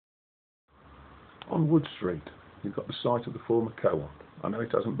On Wood Street, you've got the site of the former co-op. I know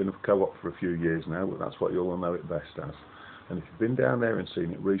it hasn't been a co-op for a few years now, but that's what you'll all know it best as. And if you've been down there and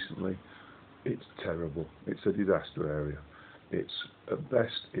seen it recently, it's terrible. It's a disaster area. It's, at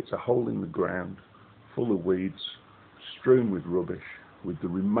best, it's a hole in the ground, full of weeds, strewn with rubbish, with the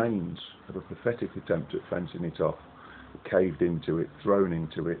remains of a pathetic attempt at fencing it off, caved into it, thrown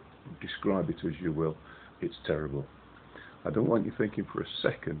into it, describe it as you will. It's terrible. I don't want you thinking for a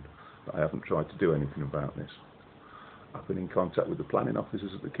second that I haven't tried to do anything about this. I've been in contact with the planning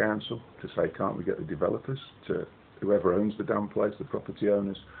officers at the council to say, can't we get the developers, to whoever owns the damn place, the property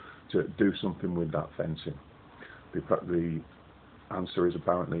owners, to do something with that fencing. The answer is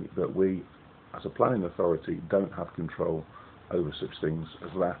apparently that we, as a planning authority, don't have control over such things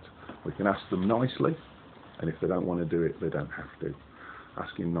as that. We can ask them nicely, and if they don't want to do it, they don't have to.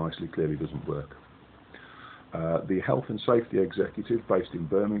 Asking nicely clearly doesn't work. The Health and Safety Executive based in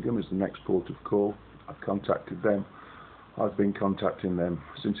Birmingham is the next port of call. I've contacted them. I've been contacting them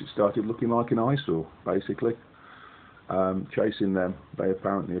since it started looking like an eyesore, basically. Chasing them. They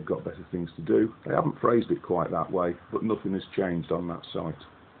apparently have got better things to do. They haven't phrased it quite that way, but nothing has changed on that site.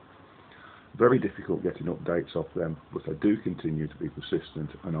 Very difficult getting updates off them, but I do continue to be persistent,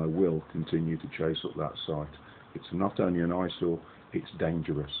 and I will continue to chase up that site. It's not only an eyesore, it's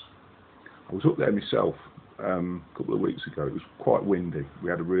dangerous. I was up there myself a couple of weeks ago. It was quite windy. We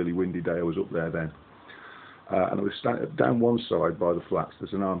had a really windy day. I was up there then. And I was down one side by the flats,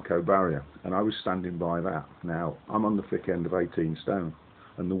 there's an Armco barrier, and I was standing by that. Now, I'm on the thick end of 18 stone,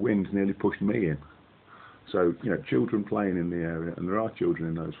 and the wind nearly pushed me in. So, you know, children playing in the area, and there are children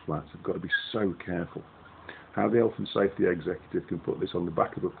in those flats, have got to be so careful. How the Health and Safety Executive can put this on the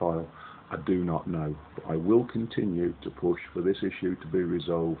back of a pile, I do not know. But I will continue to push for this issue to be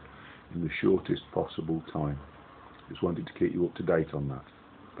resolved in the shortest possible time. Just wanted to keep you up to date on that.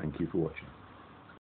 Thank you for watching.